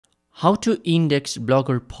How to index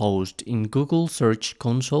blogger post in Google Search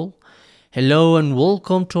Console. Hello and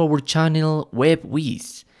welcome to our channel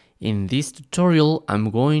Whizz. In this tutorial, I'm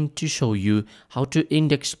going to show you how to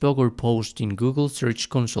index blogger post in Google Search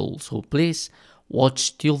Console. So please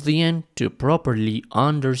watch till the end to properly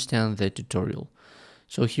understand the tutorial.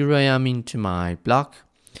 So here I am into my blog.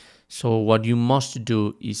 So what you must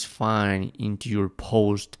do is find into your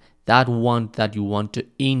post that one that you want to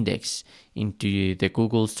index into the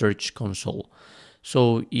Google Search Console.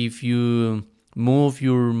 So if you move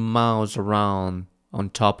your mouse around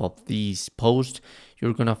on top of this post,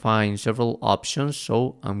 you're gonna find several options.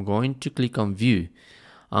 So I'm going to click on view.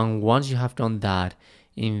 And once you have done that,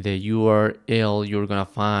 in the URL, you're gonna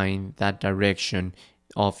find that direction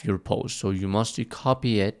of your post. So you must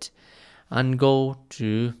copy it and go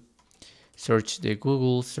to search the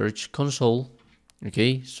Google Search Console.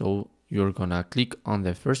 Okay, so you're gonna click on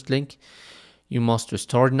the first link. You must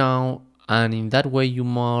start now, and in that way you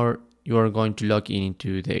are going to log in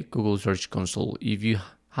into the Google Search Console. If you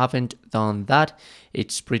haven't done that,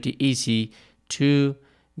 it's pretty easy to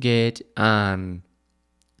get and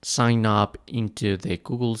sign up into the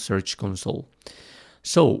Google Search Console.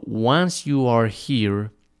 So once you are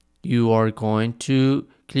here, you are going to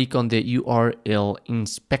click on the URL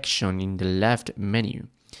inspection in the left menu.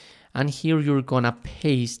 And here you're gonna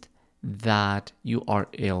paste that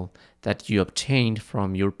URL that you obtained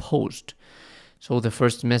from your post. So the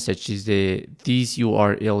first message is this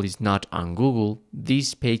URL is not on Google.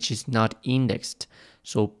 This page is not indexed.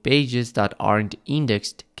 So pages that aren't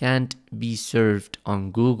indexed can't be served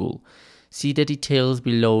on Google. See the details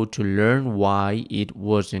below to learn why it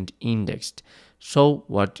wasn't indexed. So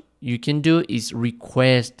what you can do is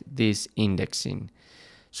request this indexing.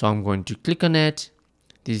 So I'm going to click on it.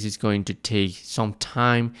 This is going to take some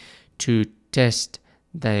time to test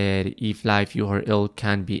that if live URL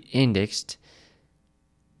can be indexed.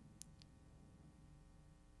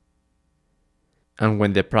 And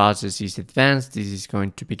when the process is advanced, this is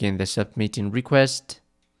going to begin the submitting request.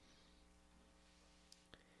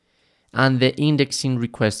 And the indexing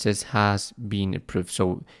request has been approved.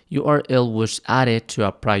 So URL was added to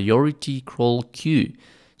a priority crawl queue.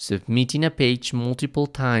 Submitting a page multiple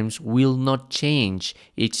times will not change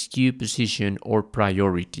its queue position or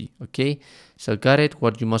priority. Okay, so got it.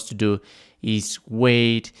 What you must do is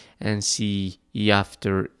wait and see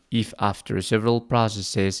if after several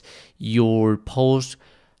processes your posts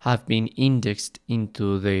have been indexed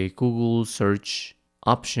into the Google search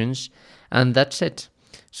options, and that's it.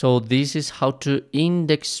 So this is how to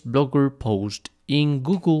index blogger post in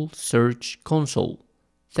Google Search Console.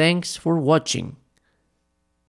 Thanks for watching.